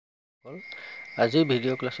আজিৰ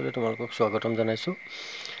ভিডিঅ' ক্লাছলৈ তোমালোকক স্বাগতম জনাইছোঁ।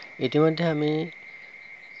 ইতিমধ্যে আমি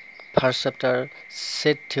ফাৰ্ষ্ট চেপ্টাৰ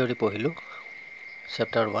সেট থিয়ৰী পঢ়িলোঁ।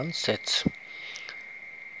 চেপ্টাৰ 1 সেটছ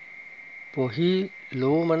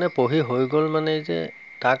পঢ়িলোঁ মানে পঢ়ি হৈ গ'ল মানে যে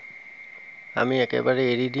তাক আমি একেবাৰে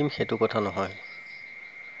এৰি দিম সেইটো কথা নহয়।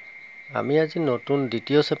 আমি আজি নতুন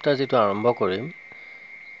দ্বিতীয় চেপ্টাৰ যিটো আৰম্ভ কৰিম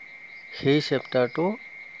সেই চেপ্টাৰটো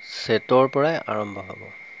সেটৰ পৰাই আৰম্ভ হ'ব।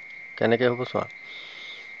 কেনেকৈ হ'ব চোৱা।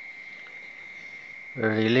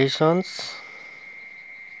 ৰিলেশ্যনছ,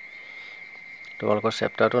 তোমালোকৰ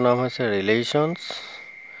চেপ্টাৰটোৰ নাম হৈছে ৰিলেশ্যনছ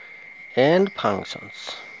এণ্ড ফাংচনছ।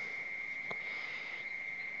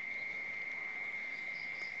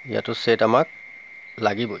 ইয়াতো সেট আমাক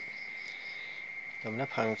লাগিবই। তাৰমানে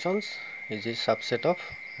functions is a subset of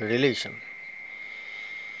relation.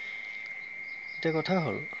 এতিয়া কথা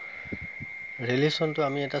হ'ল ৰিলেশ্যনটো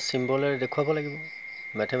আমি এটা চিম্বলেৰে দেখুৱাব লাগিব।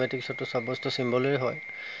 মেথমেটিক্সতো চব বস্তু চিম্বলেৰে হয়।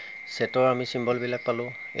 সেটৰ আমি চিম্বলবিলাক পালোঁ,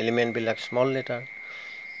 এলিমেণ্টবিলাক স্মল লেটাৰ,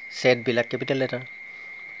 সেটবিলাক কেপিটেল লেটাৰ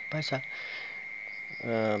পাইছা।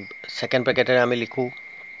 ছেকেণ্ড ব্ৰেকেটেৰে আমি লিখোঁ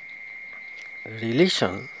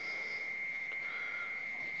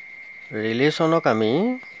ৰিলেশ্যনক আমি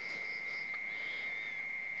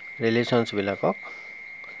ৰিলেশ্যনছবিলাকক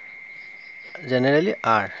জেনেৰেলি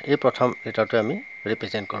আৰ এই প্ৰথম লেটাৰটোৱে আমি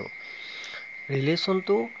ৰিপ্ৰেজেণ্ট কৰোঁ।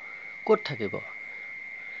 ৰিলেশ্যনটো ক'ত থাকিব?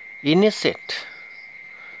 ইন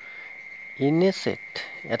এ সেট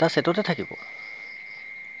এটা সেটতে থাকিব।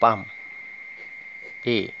 পাম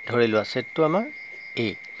এ, ধৰি লোৱা সেটটো আমাৰ এ।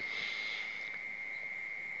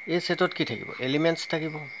 এই সেটত কি থাকিব? এলিমেণ্টছ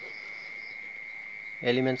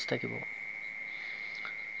থাকিব।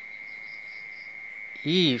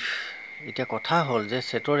 ইফ এতিয়া কথা হ'ল যে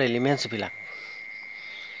সেটৰ এলিমেণ্টছবিলাক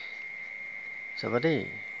চাবা দেই,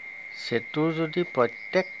 সেটটোৰ যদি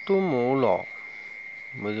প্ৰত্যেকটো মৌল,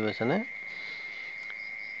 বুজি পাইছানে,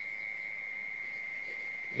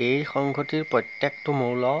 এই সংহতিৰ প্ৰত্যেকটো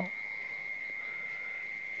মৌল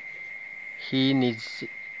সি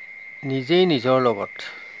নিজেই নিজৰ লগত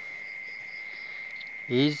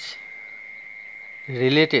ইজ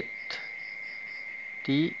ৰিলেটেড,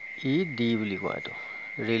 TED বুলি কোৱা এইটো,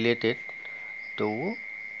 related to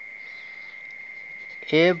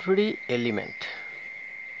every element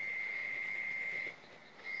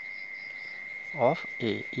of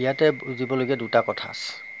এ। ইয়াতে বুজিবলগীয়া দুটা কথা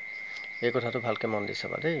আছে, এই কথাটো ভালকৈ মন দি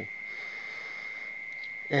চাবা দেই।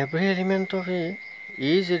 Every element of A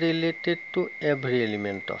is related to every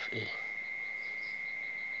element of এ।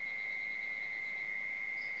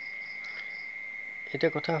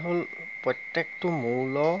 এতিয়া কথা হ'ল প্ৰত্যেকটো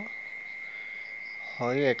মৌল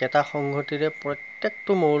হয় একেটা সংহতিৰে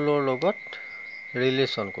প্ৰত্যেকটো মৌলৰ লগত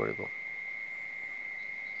ৰিলেশ্যন কৰিব।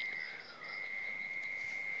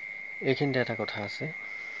 এইখিনিতে এটা কথা আছে,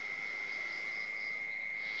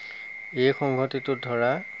 এই সংহতিটোত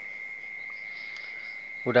ধৰা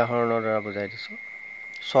উদাহৰণৰ দ্বাৰা বুজাই দিছোঁ,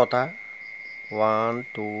 6টা 1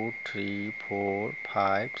 2 3 4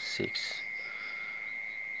 5 6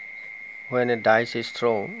 when a dice is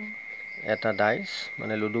thrown, এটা ডাইচ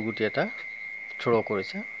মানে লুডু গুটি এটা থ্ৰ'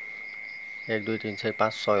 কৰিছে, 1 2 3 4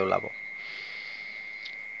 5 6 ওলাব।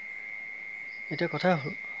 এতিয়া কথা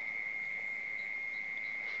হ'ল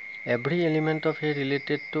every element of A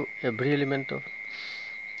related to every element of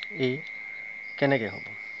এ কেনেকৈ হ'ব?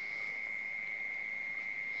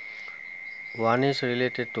 1 is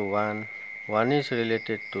related to 1, 1 is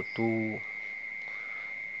related to 2,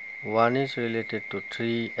 1 is related to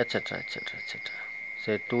 3, etc.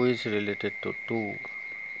 Say 2 is related to 2.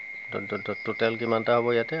 Total কিমানটা হ'ব?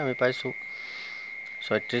 ইয়াতে আমি পাইছোঁ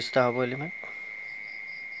 36টা হ'ব এলিমেণ্ট।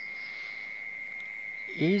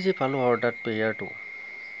 এই যে পালোঁ অৰ্ডাৰ পেয়াৰটো,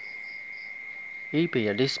 এই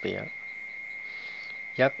পেয়াৰ, দিছ পেয়াৰ,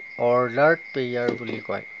 ইয়াক অৰ্ডাৰ্ড পেয়াৰ বুলি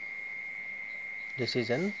কয়। This is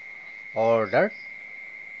an অৰ্ডাৰ্ড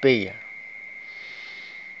pair.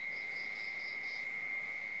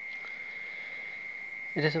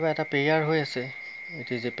 এতিয়া চাবা এটা পেয়াৰ হৈ আছে, it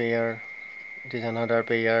is a pair, it is another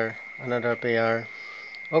pair,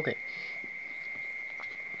 okay.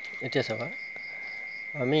 এতিয়া চাবা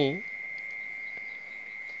আমি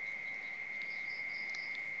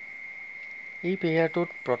এই পেয়াৰটোত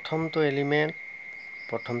প্ৰথমটো এলিমেণ্ট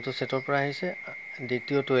প্ৰথমটো সেটৰ পৰা আহিছে,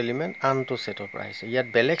 দ্বিতীয়টো এলিমেণ্ট আনটো সেটৰ পৰা আহিছে। ইয়াত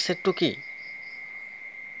বেলেগ সেটটো কি?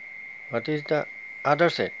 হোৱাট ইজ দ্য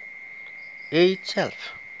আদাৰ set? A ইটসেল্ফ।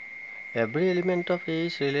 Every element of A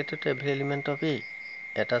is related to every element of এ।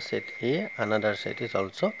 এটা set A, another set is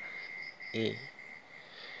also' এ।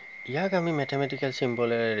 ইয়াক আমি মেথমেটিকেল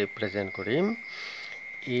চিম্বলেৰে ৰিপ্ৰেজেণ্ট কৰিম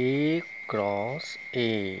এ cross a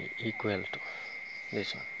equal to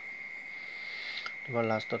this one. তোমাৰ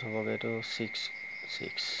লাষ্টত হ'বগৈ এইটো 6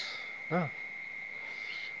 6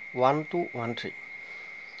 1 2 1 3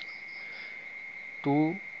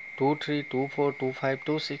 2 2 3 2 4 2 5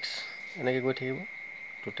 2 6 এনেকৈ গৈ থাকিব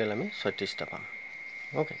টোটেল আমি 36টা পাম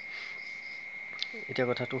ওকে এতিয়া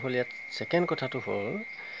কথাটো হ'ল ইয়াত সেকেন্ড কথাটো হ'ল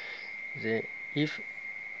যে if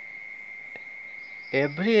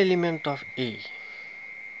every element of A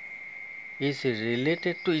is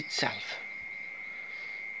related to itself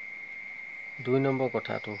দুই নম্বৰ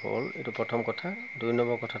কথাটো হ'ল এটো প্ৰথম কথা দুই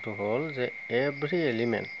নম্বৰ কথাটো হ'ল যে every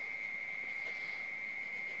element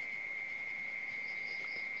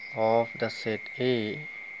of the set A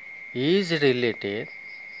is related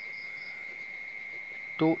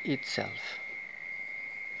to itself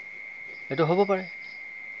এটো হ'ব পাৰে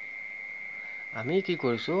আমি কি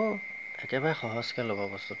কৰিছো একেবাৰে সহজকৈ লব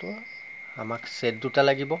বস্তুটো আমাক সেট দুটা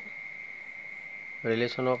লাগিব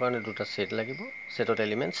ৰিলেচনৰ কাৰণে দুটা সেট লাগিব সেটত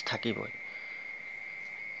এলিমেন্টস থাকিবই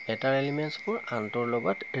এটাৰ এলিমেন্টস বোৰ আনটোৰ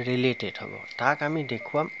লগত ৰিলেটেড হ'ব তাক আমি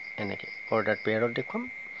দেখুৱাম এনেকে অৰ্ডাৰ পেয়াৰত দেখুৱাম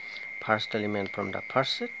first element from da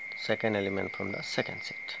first set second element from da second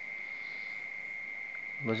set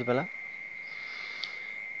বুজি পালা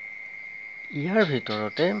ইয়াৰ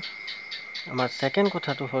ভিতৰতে আমাৰ সেকেন্ড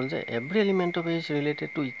কথাটো হ'ল যে every element of A is related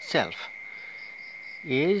to itself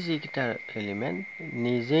এই যিটা এলিমেন্ট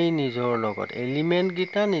নিজেই নিজৰ লগত এলিমেন্ট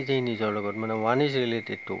গিটা নিজেই নিজৰ লগত মানে 1 is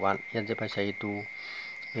related to 1 ইয়াত যে পাইছা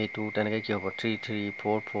A2 তেনেকৈ কি হ'ব 3 3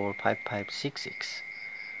 4 4 5 5 6 6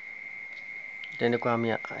 তেনেকৈ আমি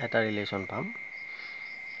এটা ৰিলেচন পাম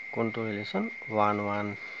কোনটো relation 1 1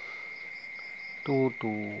 2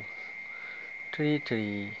 2 3 3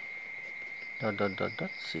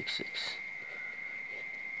 dot 6 6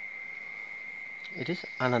 it is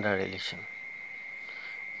another relation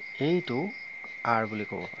এইটো R বুলি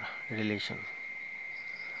ক'ব পাৰা relation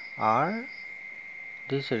R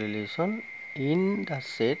this relation in the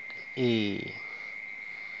set A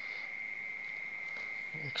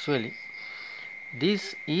actually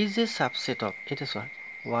this is a subset of it is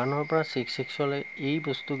 1 or 6 6 হলে এই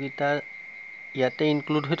বস্তু গিটা ইয়াতে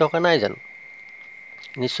ইনক্লুড হৈ থকা নাই জানো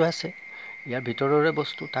নিশ্চয় আছে ইয়াৰ ভিতৰৰে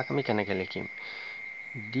বস্তু তাক আমি কেনেকৈ লিখিম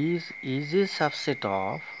this is a subset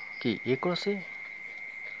of কি A cross A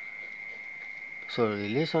so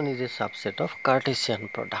relation is a subset of Cartesian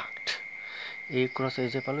product A cross A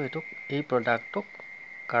যে পালো এটো এই প্ৰডাক্টক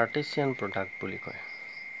Cartesian product বুলি কয়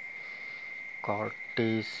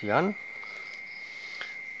Cartesian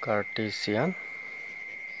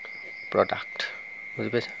product বুজি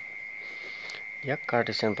পাইছা ইয়াক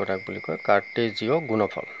Cartesian product বুলি কয় কাৰ্টেজীয়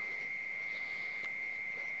গুণফল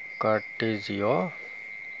কাৰ্টেজীয়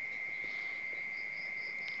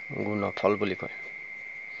গুণফল বুলি কয়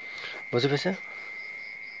বুজি পাইছা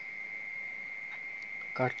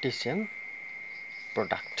Cartesian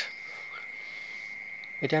product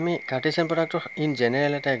এটা আমি Cartesian product in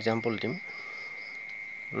general এটা एग्जांपल দিম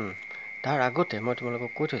তাৰ আগতে মই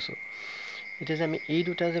তোমালোকক কৈ থৈছো এটা যে আমি এই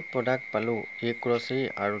দুটা যে প্ৰডাক্ট পালো A cross A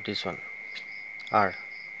আৰু this one R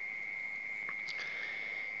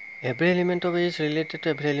every element of A is related to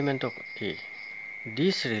every element of A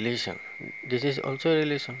this relation this is also a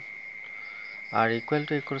relation R equal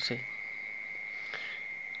to A cross A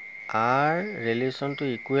R relation to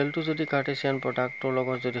equal to যদি Cartesian product ৰ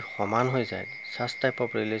লগত যদি সমান হৈ যায় such type of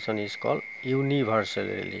relation is called universal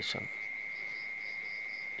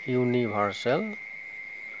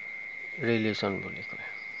relation বুলি কয়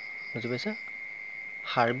বুজি পাইছা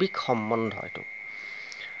হাৰ্বিক সম্বন্ধ এটো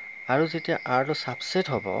আৰু যেতিয়া R টো সাবসেট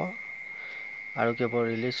হ'ব আৰু কি হ'ব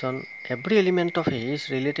relation every element of A is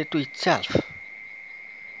related to itself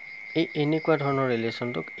এই এনেকুৱা ধৰণৰ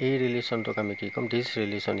ৰিলেচনটোক এই ৰিলেচনটোক আমি কি কম this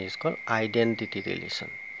relation is called identity relation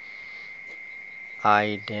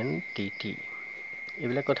identity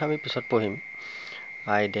এইবিলাক কথা আমি পিছত পঢ়িম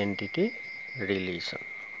identity relation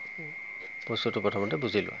বস্তুটো প্ৰথমতে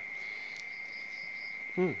বুজি লোৱা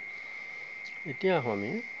এতিয়া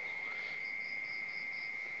আমি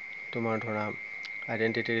তোমাৰ ধৰা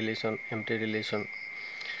identity relation empty relation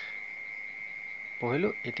পঢ়িলো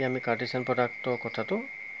এতিয়া আমি Cartesian productৰ কথাটো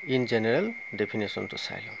in general definition to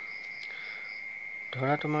চাই লম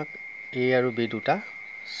ধৰা তোমাক A আৰু B দুটা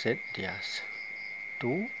সেট দিয়া আছে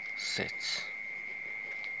two sets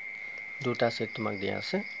দুটা সেট তোমাক দিয়া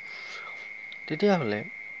আছে তেতিয়া হলে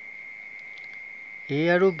A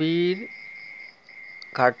আৰু B ৰ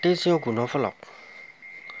কাৰ্টেজীয় গুণফলক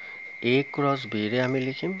A cross B ৰে আমি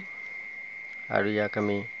লিখিম আৰু ইয়াক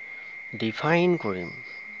আমি ডিফাইন কৰিম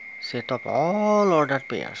set of all ordered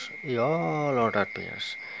pairs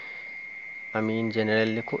আমি in general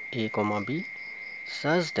লিখো A, B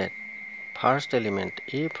such that first element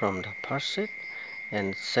A from the first set and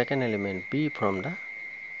second element B from the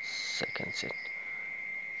second set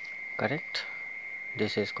Correct?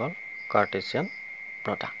 This is called Cartesian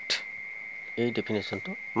product. এই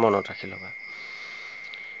ডেফিনেশ্যনটো মনত ৰাখি ল'বা।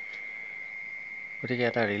 গতিকে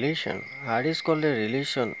এটা relation R is called a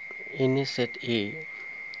relation in a set A.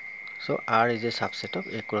 So R is a subset of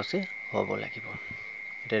A cross A হ'ব লাগিব।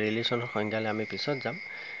 এতিয়া ৰিলেশ্যনৰ সংজ্ঞালৈ আমি পিছত যাম।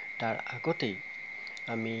 তাৰ আগতেই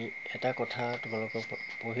আমি এটা কথা তোমালোকক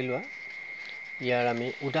পঢ়ি লোৱা। ইয়াৰ আমি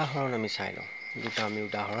উদাহৰণ আমি চাই লওঁ। দুটা আমি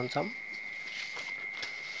উদাহৰণ চাম।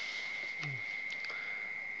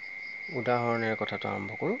 উদাহৰণেৰে কথাটো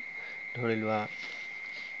আৰম্ভ কৰোঁ। ধৰি লোৱা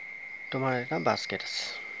তোমাৰ এটা বাস্কেট আছে।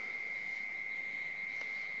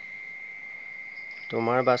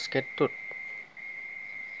 তোমাৰ বাস্কেটটোত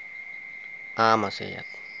আম আছে। ইয়াত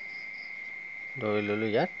ধৰি ল'লোঁ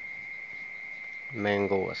ইয়াত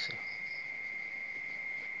মেংগো আছে।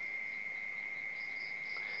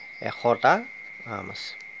 100টা আম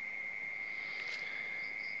আছে।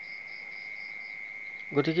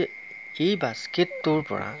 গতিকে এই বাস্কেটটোৰ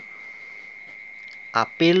পৰা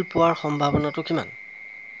আপেল পোৱাৰ সম্ভাৱনাটো কিমান?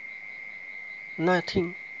 নাথিং।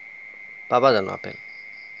 পাবা জানো আপেল?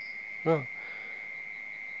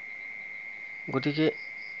 গতিকে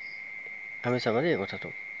আমি চাবা দেই কথাটো।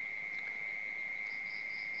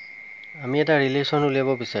 আমি এটা ৰিলেশ্যন উলিয়াব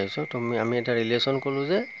বিচাৰিছোঁ। আমি এটা ৰিলেশ্যন ক'লোঁ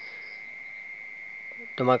যে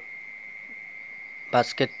তোমাক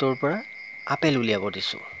বাস্কেটটোৰ পৰা আপেল উলিয়াব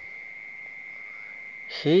দিছোঁ।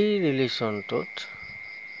 সেই ৰিলেশ্যনটোত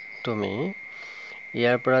তুমি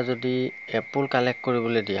ইয়াৰ পৰা যদি এপল কালেক্ট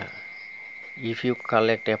কৰিবলৈ দিয়া, if U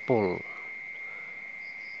collect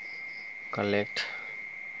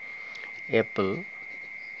Apple,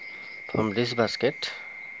 from this basket,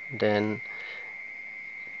 then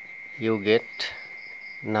you get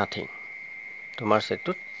nothing. তোমাৰ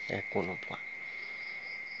সেটত একো নোপোৱা।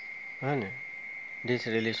 হয়নে? This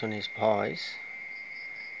relation is void.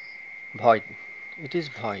 It is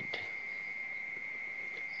void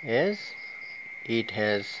as it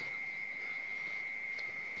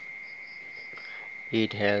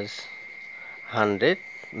has 100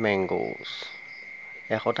 mangoes.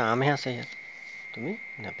 100টা আমহে আছে ইয়াত, তুমি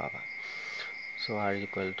নাপাবা। So R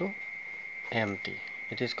equal to empty.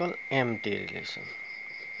 It is called empty relation.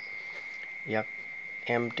 ইয়াক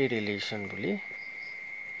empty relation বুলি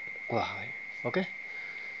কোৱা হয়। Okay?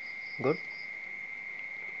 Good.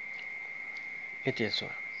 এতিয়া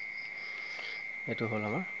চোৱা, এইটো হ'ল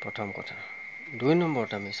আমাৰ প্ৰথম কথা। 2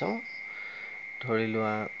 নম্বৰত আমি চাওঁ। ধৰি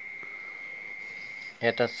লোৱা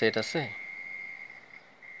এটা সেট আছে,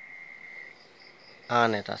 আন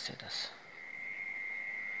এটা সেট আছে।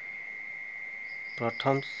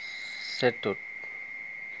 প্ৰথম সেটটোত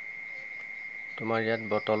তোমাৰ ইয়াত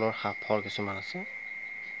বটলৰ সাফৰ কিছুমান আছে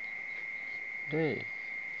দেই।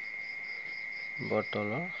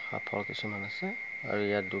 বটলৰ সাফৰ কিছুমান আছে আৰু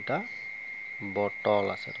ইয়াত দুটা বটল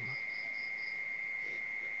আছে তোমাৰ।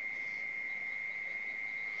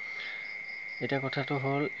 এটা কথাটো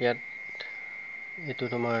হ'ল ইয়াত এইটো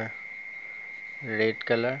তোমাৰ ৰেড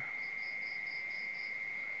কালাৰ,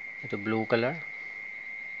 এইটো ব্লু কালাৰ,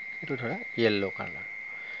 এইটো ধৰা ইয়েলো কালাৰ।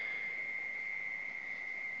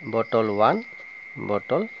 বটল 1,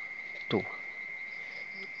 বটল 2,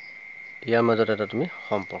 ইয়াৰ মাজত এটা তুমি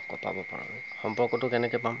সম্পৰ্ক পাব পাৰা। সম্পৰ্কটো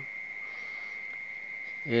কেনেকৈ পাম?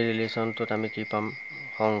 এই ৰিলেশ্যনটোত আমি কি পাম?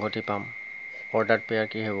 সংগতি পাম। অৰ্ডাৰ পেয়াৰ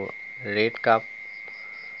কি হ'ব?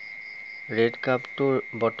 ৰেড কাপটো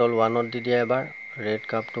বটল 1ত দি দিয়া এবাৰ, ৰেড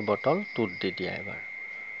কাপটো বটল 2ত দি দিয়া এবাৰ।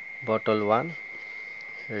 Bottle 1,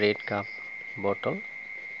 red cup, bottle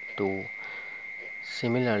 2।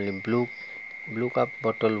 Similarly, blue cup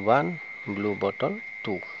bottle 1, blue bottle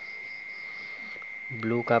 2.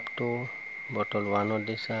 Blue cup to bottle 1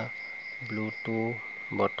 disa, blue to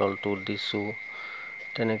bottle 2 disu.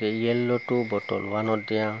 Teneke yellow to bottle 1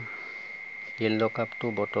 dia, yellow cup to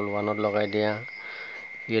bottle 1 logai dia,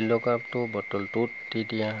 yellow cup to bottle 2 di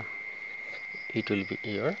dia. It will be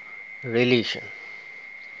your relation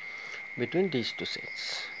between these two sets.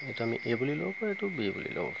 Eta ami A boli lobo paro, etu B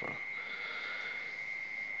boli lobo paro.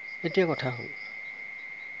 এতিয়া কথা হ'ল,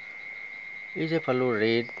 এই যে পালো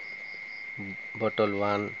red bottle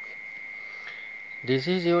 1, this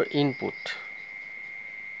is your input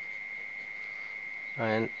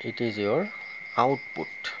and it is your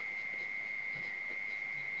output.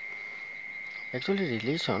 Actually,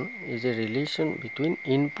 relation is a relation between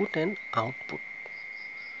input and output.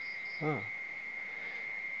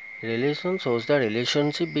 Relation shows the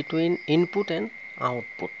relationship between input and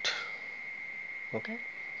output. Okay?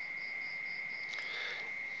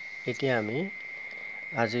 এতিয়া আমি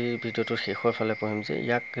আজিৰ ভিডিওটোৰ শেষৰ ফালে পঢ়িম যে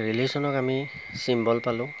ইয়াক ৰিলেশ্যনক আমি সিম্বল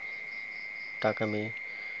পালোঁ, তাক আমি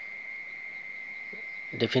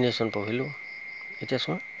ডেফিনেশ্যন পঢ়িলোঁ। এতিয়া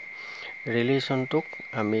চোৱা, ৰিলেশ্যনটোক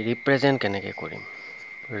আমি ৰিপ্ৰেজেণ্ট কেনেকৈ কৰিম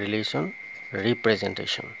ৰিলেশ্যন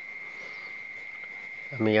ৰিপ্ৰেজেণ্টেশ্যন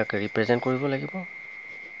আমি ইয়াক ৰিপ্ৰেজেণ্ট কৰিব লাগিব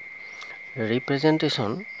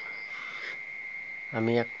ৰিপ্ৰেজেণ্টেশ্যন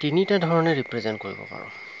আমি ইয়াক তিনিটা ধৰণে ৰিপ্ৰেজেণ্ট কৰিব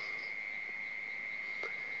পাৰোঁ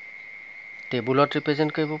টেবুলত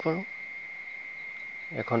ৰিপ্ৰেজেণ্ট কৰিব পাৰোঁ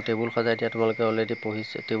এখন টেবুল সজাই দিয়া তোমালোকে অলৰেডি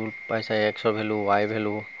পঢ়িছে টেবুল পাইছা এক্সৰ ভেলু ৱাই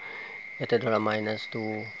ভেলু ইয়াতে ধৰা -2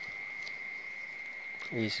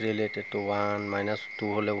 ইজ ৰিলেটেড টু 1 -2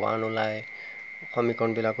 হ'লে 1 ওলায়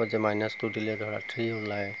সমীকৰণবিলাকত যে -2 দিলে ধৰা 3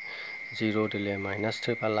 ওলায় 0 দিলে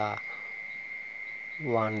 -3 পালা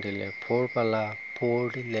 1 দিলে 4 পালা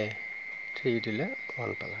 4 দিলে 3 দিলে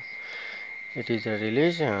 1 পালা it is a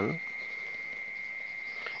relation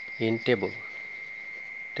in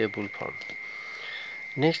table form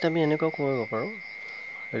next আমি এনেকুৱা কৰিব পাৰোঁ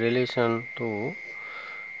ৰিলেশ্যনটো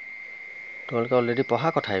তোমালোকে অলৰেডি পঢ়া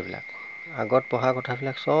কথা এইবিলাক আগত পঢ়া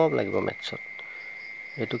কথাবিলাক চব লাগিব মেথছত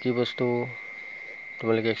এইটো কি বস্তু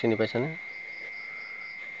তোমালোকে চিনি পাইছানে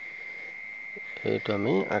এইটো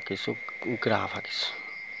আমি আঁকিছোঁ গ্ৰাফ আঁকিছোঁ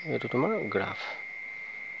এইটো তোমাৰ গ্ৰাফ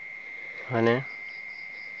হয়নে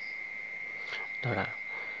ধৰা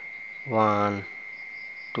 1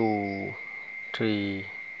 2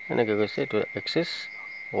 3 এনেকৈ গৈছে এইটো axis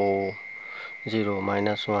O 0 -1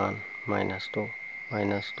 -2 -2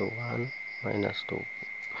 -1 -2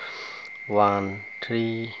 1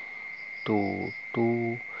 3 2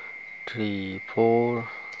 2 3 4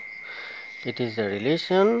 it is the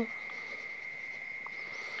relation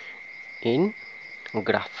in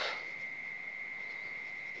graph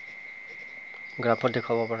গ্ৰাফত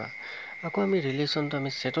দেখাব পাৰা আকৌ আমি ৰিলেশ্যনটো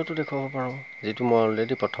আমি সেটতো দেখাব পাৰোঁ যেটো মই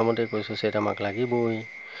অলৰেডি প্ৰথমতে কৈছোঁ সেট আমাক লাগিবই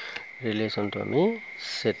ৰিলেশ্যনটো আমি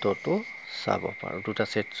সেটতো চাব পাৰোঁ দুটা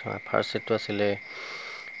সেট ফাৰ্স্ট সেটটো আছিলে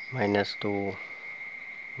 -2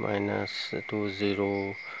 -2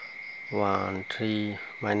 0 1 3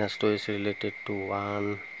 -2 is related to 1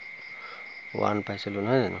 1 পাইছিলোঁ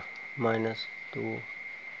নহয় জানো -2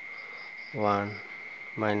 1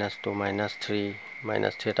 -2 -3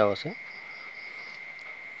 -3 এটাও আছে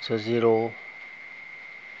so 0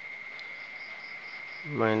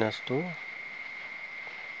 -2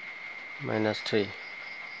 -3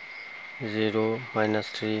 0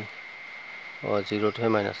 -3 0 to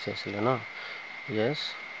 -3 আসলে না yes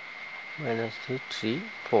 -3 3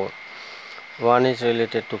 4 1 is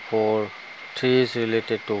related to 4 3 is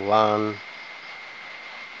related to 1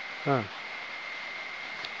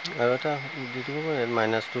 আৰু এটা দি দিব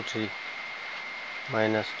 -2 3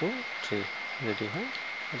 -2 3 যদি হয়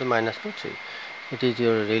itu -2 3 it is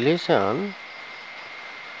your relation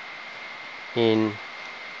in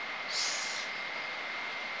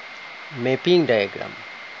mapping diagram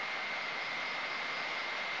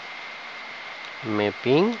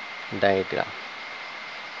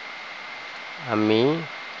আমি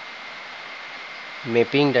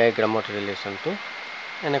mapping diagramত ৰিলেশ্যনটো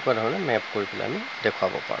এনেকুৱা ধৰণে মেপ কৰি পেলাই আমি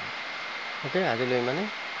দেখুৱাব পাৰোঁ ওকে আজিলৈ মানে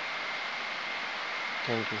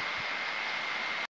থ্যাংক ইউ